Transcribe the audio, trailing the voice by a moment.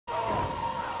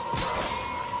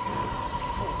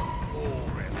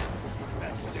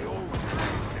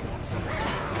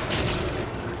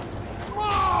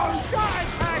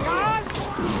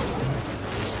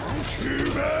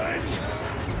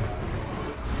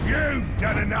You've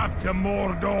done enough to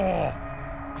Mordor.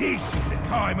 This is the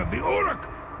time of the Uruk,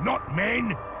 not men.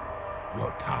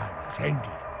 Your time has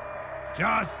ended.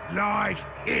 Just like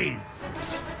his.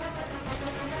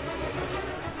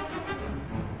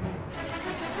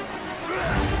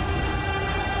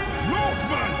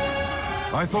 Northman!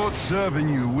 I thought serving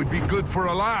you would be good for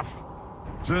a laugh.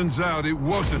 Turns out it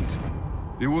wasn't.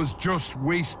 It was just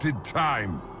wasted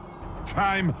time.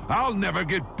 Time I'll never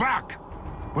get back.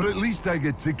 But at least I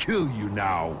get to kill you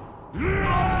now.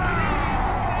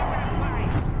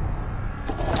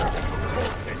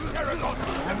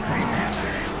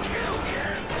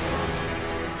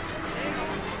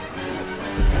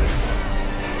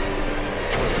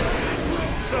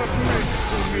 Submit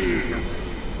to me!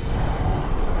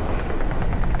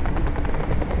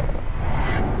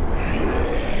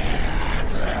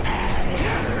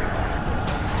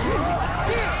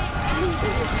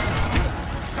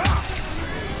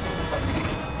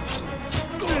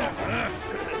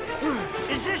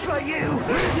 Is this for you?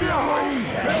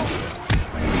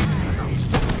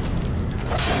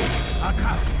 I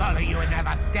can't follow you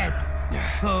another step.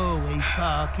 Always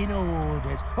barking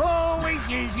orders. Always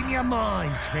using your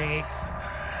mind tricks.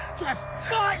 Just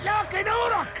fight like an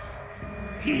Uruk.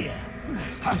 Here,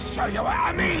 I'll show you what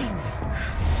I mean.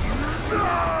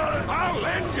 I'll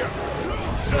end you.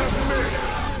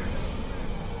 Submit.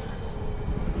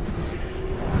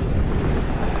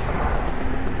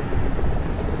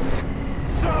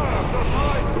 Serve the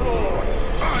Night Lord!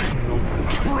 I'm no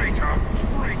traitor!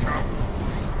 Traitor!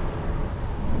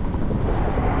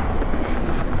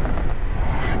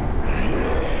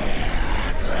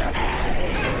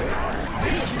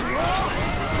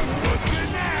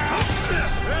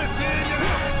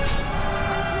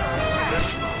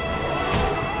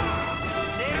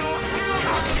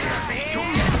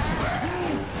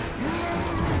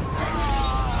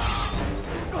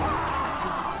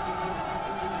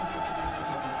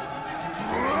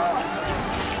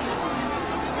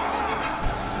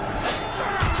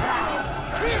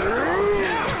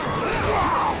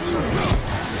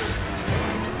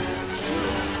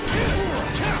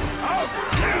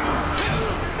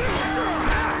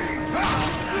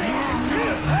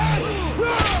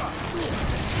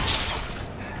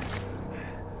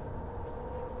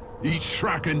 Eat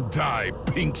Shrek and die,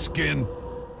 pink skin.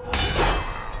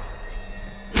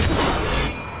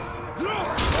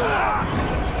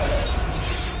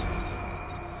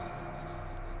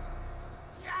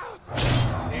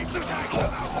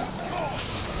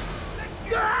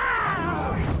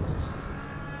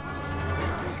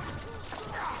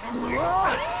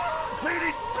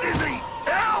 Feeling dizzy!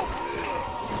 Help!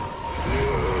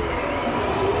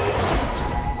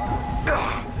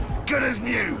 Good as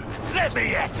new. Let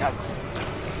me at him.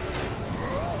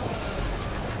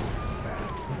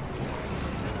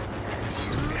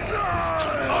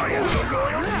 I am the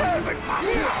loyal servant,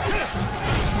 master.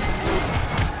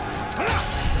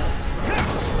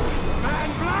 Man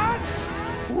blood?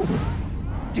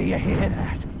 Do you hear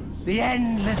that? The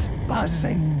endless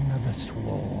buzzing of the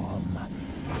swarm.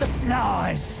 The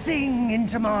flies sing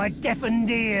into my deafened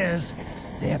ears.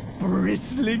 Their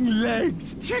bristling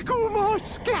legs tickle my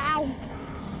scalp.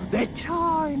 Their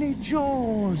tiny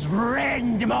jaws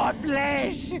rend my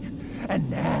flesh. And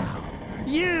now,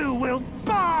 you will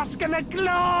bask in the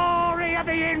glory of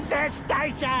the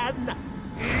infestation!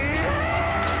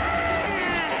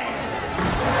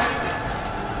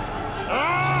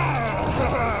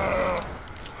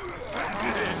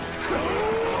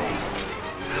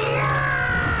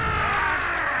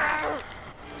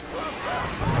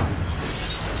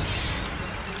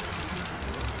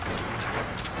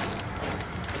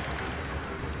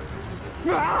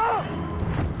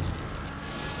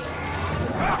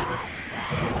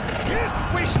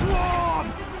 We swarm!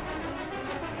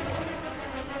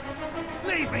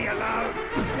 Leave me alone!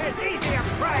 There's easier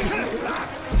prey!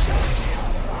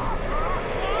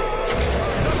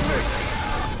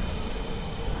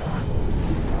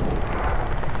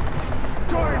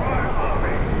 Join my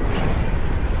army!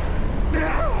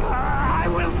 I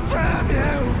will serve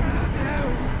you!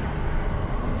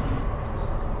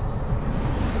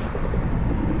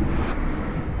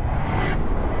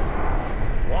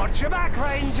 Watch your back,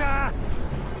 Ranger!